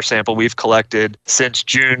wastewater sample we've collected since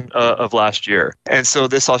June of last year. And so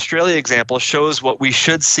this Australia example shows what we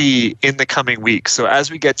should see in the coming weeks. So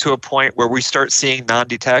as we get to a point where we start seeing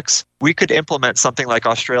non-detects, we could implement something like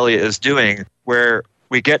Australia is doing, where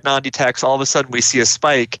we get non-detects, all of a sudden we see a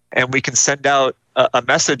spike, and we can send out a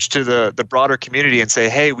message to the broader community and say,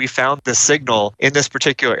 hey, we found this signal in this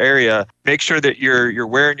particular area. Make sure that you're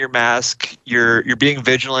wearing your mask, you're being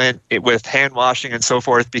vigilant with hand washing and so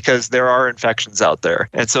forth, because there are infections out there.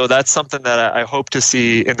 And so that's something that I hope to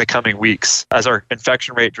see in the coming weeks as our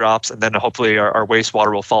infection rate drops, and then hopefully our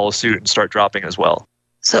wastewater will follow suit and start dropping as well.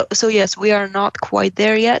 So yes, we are not quite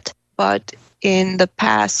there yet, but in the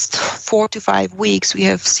past 4 to 5 weeks, we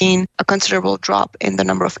have seen a considerable drop in the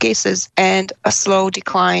number of cases and a slow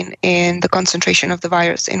decline in the concentration of the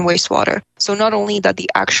virus in wastewater. So not only that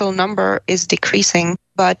the actual number is decreasing,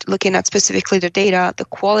 but looking at specifically the data, the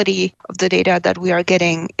quality of the data that we are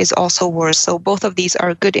getting is also worse. So both of these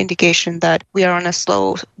are a good indication that we are on a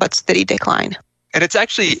slow but steady decline. And it's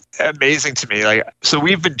actually amazing to me. So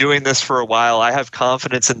we've been doing this for a while. I have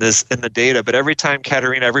confidence in the data, but every time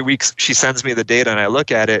Katerina, every week she sends me the data and I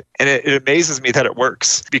look at it, and it amazes me that it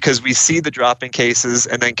works, because we see the drop in cases,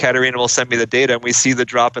 and then Katerina will send me the data and we see the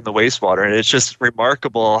drop in the wastewater. And it's just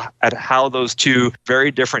remarkable at how those two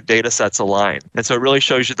very different data sets align. And so it really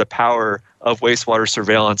shows you the power of wastewater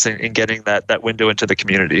surveillance in getting that window into the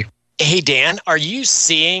community. Hey, Dan, are you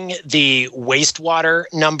seeing the wastewater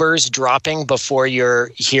numbers dropping before you're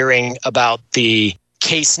hearing about the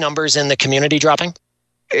case numbers in the community dropping?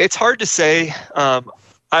 It's hard to say.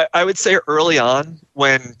 I would say early on,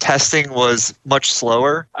 when testing was much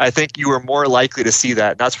slower, I think you were more likely to see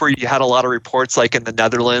that. That's where you had a lot of reports, like in the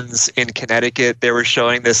Netherlands, in Connecticut, they were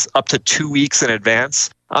showing this up to 2 weeks in advance.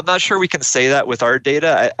 I'm not sure we can say that with our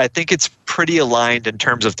data. I think it's pretty aligned in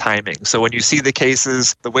terms of timing. So when you see the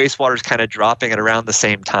cases, the wastewater is kind of dropping at around the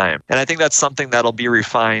same time. And I think that's something that'll be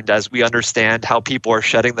refined as we understand how people are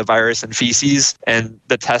shedding the virus in feces and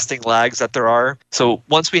the testing lags that there are. So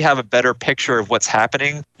once we have a better picture of what's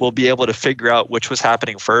happening, we'll be able to figure out which was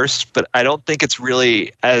happening first. But I don't think it's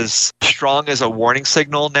really as strong as a warning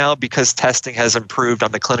signal now, because testing has improved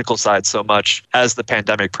on the clinical side so much as the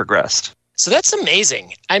pandemic progressed. So that's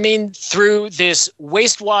amazing. I mean, through this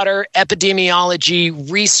wastewater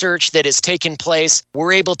epidemiology research that has taken place,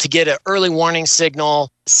 we're able to get an early warning signal,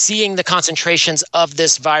 seeing the concentrations of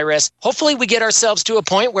this virus. Hopefully we get ourselves to a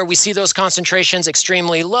point where we see those concentrations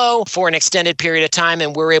extremely low for an extended period of time,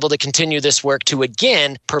 and we're able to continue this work to,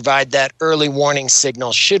 again, provide that early warning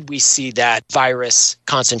signal should we see that virus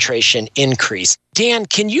concentration increase. Dan,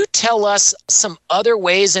 can you tell us some other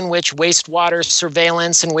ways in which wastewater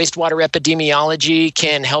surveillance and wastewater epidemiology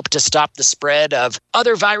can help to stop the spread of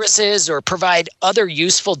other viruses or provide other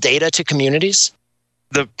useful data to communities?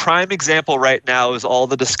 The prime example right now is all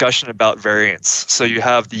the discussion about variants. So you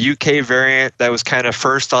have the UK variant that was kind of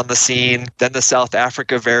first on the scene, then the South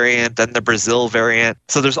Africa variant, then the Brazil variant.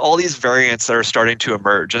 So there's all these variants that are starting to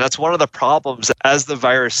emerge. And that's one of the problems. As the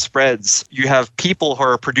virus spreads, you have people who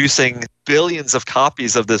are producing billions of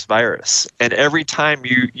copies of this virus. And every time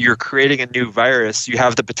you're creating a new virus, you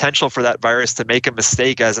have the potential for that virus to make a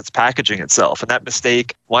mistake as it's packaging itself. And that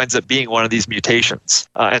mistake winds up being one of these mutations.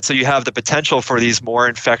 And so you have the potential for these more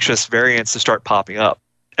infectious variants to start popping up.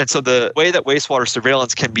 And so the way that wastewater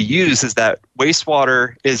surveillance can be used is that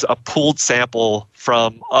wastewater is a pooled sample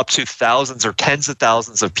from up to thousands or tens of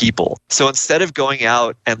thousands of people. So instead of going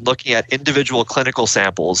out and looking at individual clinical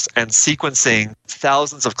samples and sequencing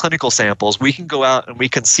thousands of clinical samples, we can go out and we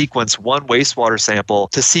can sequence one wastewater sample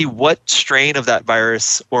to see what strain of that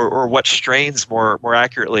virus or what strains more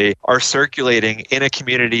accurately are circulating in a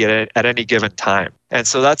community at any given time. And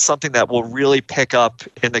so that's something that will really pick up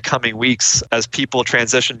in the coming weeks as people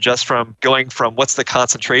transition just from going from what's the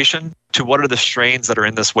concentration to what are the strains that are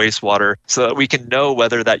in this wastewater so that we can know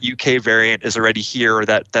whether that UK variant is already here or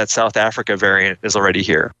that South Africa variant is already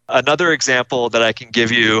here. Another example that I can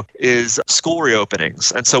give you is school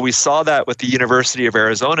reopenings. And so we saw that with the University of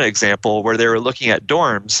Arizona example where they were looking at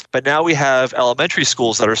dorms, but now we have elementary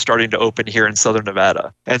schools that are starting to open here in Southern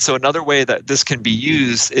Nevada. And so another way that this can be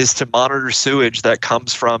used is to monitor sewage that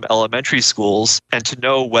comes from elementary schools and to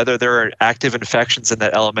know whether there are active infections in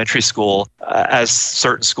that elementary school as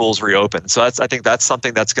certain schools reopen. So I think that's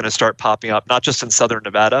something that's going to start popping up, not just in Southern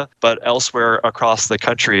Nevada, but elsewhere across the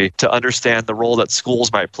country to understand the role that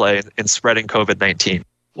schools might play in spreading COVID-19.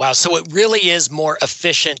 Wow. So it really is more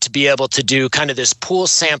efficient to be able to do kind of this pool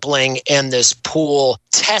sampling and this pool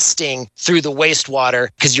testing through the wastewater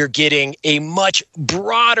because you're getting a much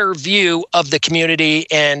broader view of the community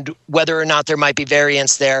and whether or not there might be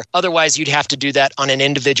variants there. Otherwise, you'd have to do that on an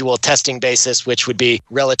individual testing basis, which would be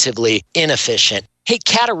relatively inefficient. Hey,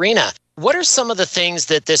 Katerina, what are some of the things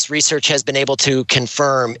that this research has been able to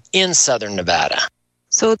confirm in Southern Nevada?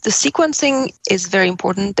 So the sequencing is very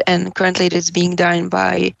important, and currently it is being done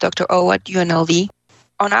by Dr. O at UNLV.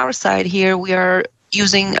 On our side here, we are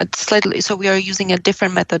using a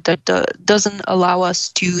different method that doesn't allow us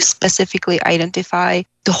to specifically identify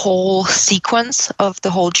the whole sequence of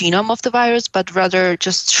the whole genome of the virus, but rather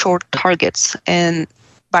just short targets. And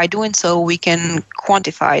by doing so, we can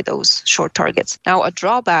quantify those short targets. Now, a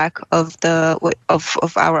drawback of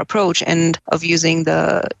our approach and of using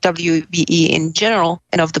the WBE in general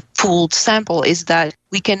and of the pooled sample is that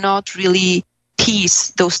we cannot really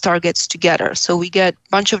piece those targets together. So we get a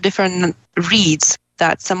bunch of different reads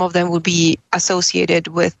that some of them will be associated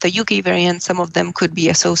with the UK variant, some of them could be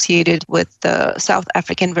associated with the South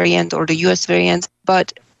African variant or the US variant,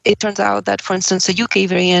 but it turns out that, for instance, the UK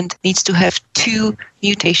variant needs to have 2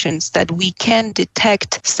 mutations that we can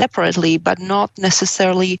detect separately, but not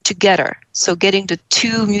necessarily together. So getting the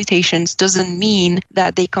 2 mutations doesn't mean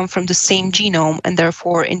that they come from the same genome and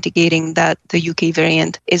therefore indicating that the UK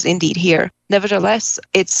variant is indeed here. Nevertheless,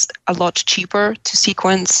 it's a lot cheaper to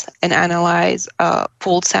sequence and analyze a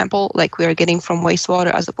pooled sample like we are getting from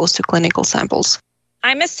wastewater as opposed to clinical samples.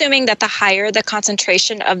 I'm assuming that the higher the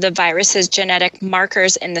concentration of the virus's genetic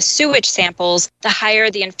markers in the sewage samples, the higher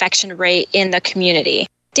the infection rate in the community.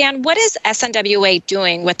 Dan, what is SNWA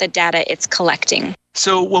doing with the data it's collecting?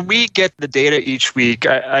 So when we get the data each week,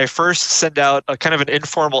 I first send out a kind of an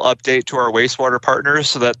informal update to our wastewater partners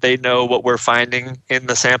so that they know what we're finding in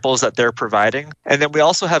the samples that they're providing. And then we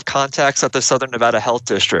also have contacts at the Southern Nevada Health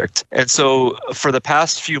District. And so for the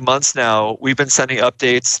past few months now, we've been sending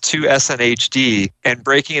updates to SNHD and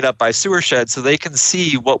breaking it up by sewer shed so they can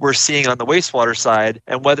see what we're seeing on the wastewater side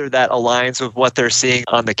and whether that aligns with what they're seeing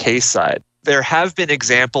on the case side. There have been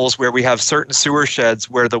examples where we have certain sewer sheds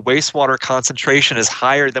where the wastewater concentration is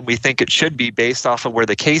higher than we think it should be based off of where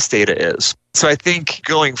the case data is. So I think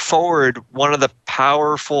going forward, one of the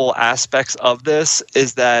powerful aspects of this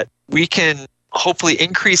is that we can hopefully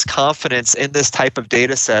increase confidence in this type of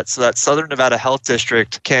data set so that Southern Nevada Health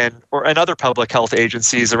District can, and other public health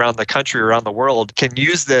agencies around the country, around the world, can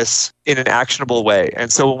use this in an actionable way.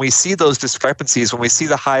 And so when we see those discrepancies, when we see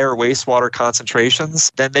the higher wastewater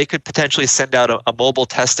concentrations, then they could potentially send out a mobile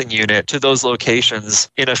testing unit to those locations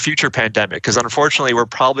in a future pandemic. Because unfortunately, we're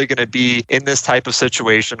probably going to be in this type of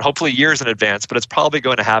situation, hopefully years in advance, but it's probably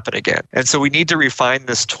going to happen again. And so we need to refine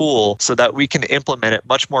this tool so that we can implement it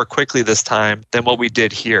much more quickly this time than what we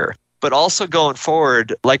did here. But also going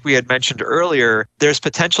forward, like we had mentioned earlier, there's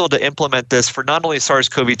potential to implement this for not only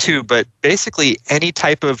SARS-CoV-2, but basically any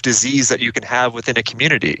type of disease that you can have within a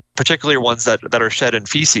community, particularly ones that are shed in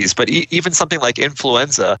feces. But even something like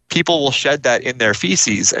influenza, people will shed that in their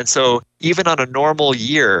feces. And so even on a normal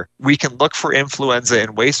year, we can look for influenza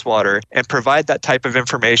in wastewater and provide that type of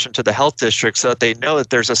information to the health district so that they know that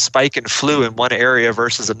there's a spike in flu in one area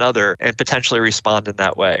versus another and potentially respond in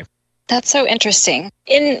that way. That's so interesting.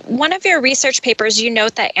 In one of your research papers, you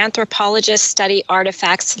note that anthropologists study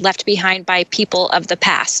artifacts left behind by people of the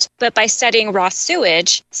past. But by studying raw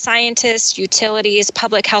sewage, scientists, utilities,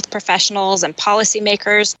 public health professionals, and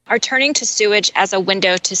policymakers are turning to sewage as a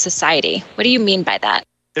window to society. What do you mean by that?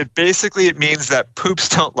 It means that poops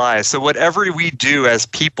don't lie. So whatever we do as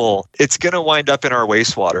people, it's going to wind up in our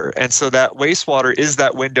wastewater. And so that wastewater is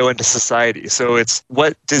that window into society. So it's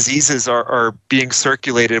what diseases are being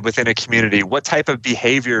circulated within a community. What type of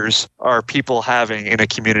behaviors are people having in a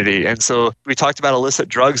community? And so we talked about illicit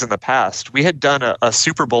drugs in the past. We had done a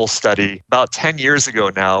Super Bowl study about 10 years ago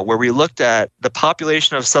now where we looked at the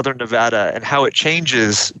population of Southern Nevada and how it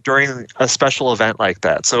changes during a special event like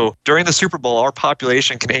that. So during the Super Bowl, our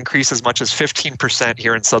population can increase as much as 15%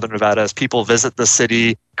 here in Southern Nevada as people visit the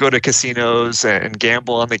city, go to casinos and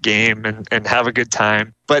gamble on the game and have a good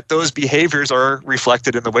time. But those behaviors are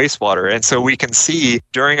reflected in the wastewater. And so we can see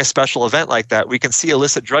during a special event like that, we can see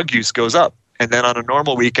illicit drug use goes up. And then on a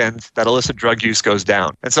normal weekend, that illicit drug use goes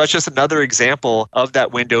down. And so that's just another example of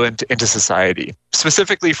that window into society.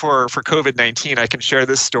 Specifically for COVID-19, I can share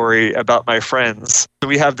this story about my friends. So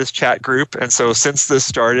we have this chat group. And so since this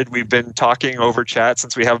started, we've been talking over chat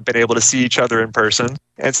since we haven't been able to see each other in person.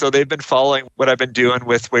 And so they've been following what I've been doing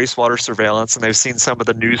with wastewater surveillance, and they've seen some of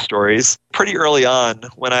the news stories. Pretty early on,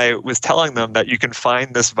 when I was telling them that you can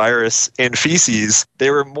find this virus in feces,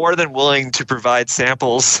 they were more than willing to provide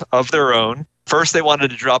samples of their own. First, they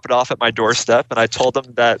wanted to drop it off at my doorstep, and I told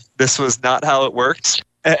them that this was not how it worked.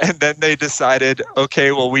 And then they decided,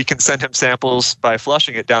 okay, well, we can send him samples by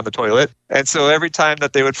flushing it down the toilet. And so every time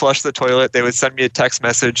that they would flush the toilet, they would send me a text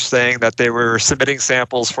message saying that they were submitting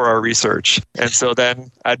samples for our research. And so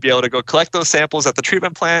then I'd be able to go collect those samples at the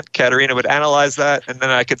treatment plant. Katerina would analyze that, and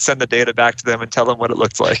then I could send the data back to them and tell them what it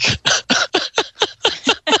looked like.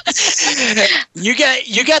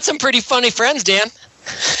 You got some pretty funny friends, Dan.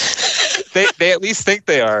 They at least think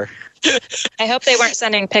they are. I hope they weren't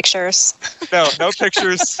sending pictures. No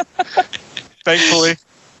pictures, thankfully.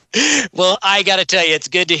 Well, I got to tell you, it's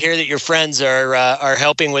good to hear that your friends are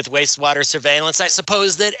helping with wastewater surveillance. I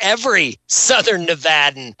suppose that every Southern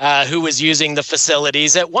Nevadan who was using the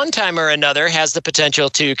facilities at one time or another has the potential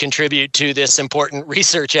to contribute to this important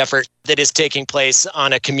research effort that is taking place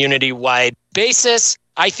on a community-wide basis.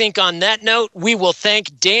 I think on that note, we will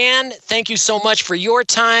thank Dan. Thank you so much for your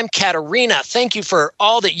time. Katerina, thank you for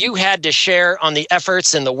all that you had to share on the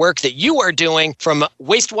efforts and the work that you are doing from a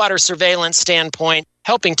wastewater surveillance standpoint,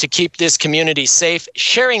 helping to keep this community safe,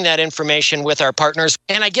 sharing that information with our partners.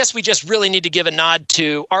 And I guess we just really need to give a nod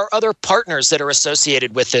to our other partners that are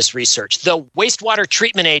associated with this research, the wastewater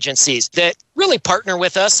treatment agencies that really partner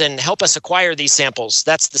with us and help us acquire these samples.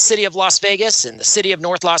 That's the City of Las Vegas and the City of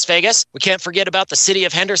North Las Vegas. We can't forget about the City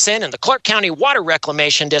of Henderson and the Clark County Water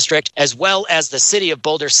Reclamation District, as well as the City of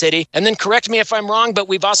Boulder City. And then correct me if I'm wrong, but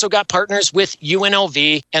we've also got partners with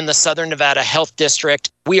UNLV and the Southern Nevada Health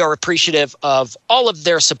District. We are appreciative of all of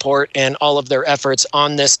their support and all of their efforts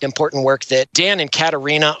on this important work that Dan and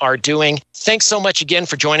Katerina are doing. Thanks so much again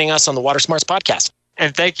for joining us on the Water Smarts podcast.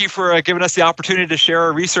 And thank you for giving us the opportunity to share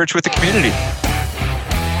our research with the community.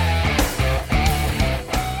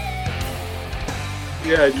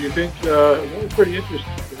 Yeah, do you think, that was pretty interesting.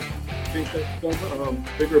 Do you think that's some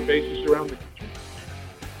bigger basis around the country?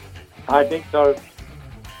 I think so.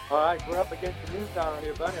 All right, we're up against the news hour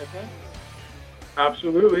here, buddy, I think.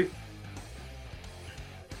 Absolutely.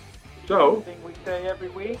 So, the thing we say every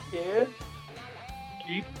week is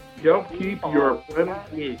keep your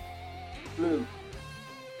friendly blue.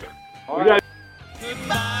 We got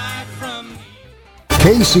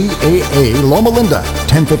KCAA Loma Linda,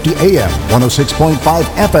 1050 AM, 106.5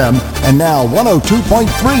 FM, and now 102.3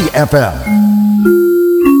 FM.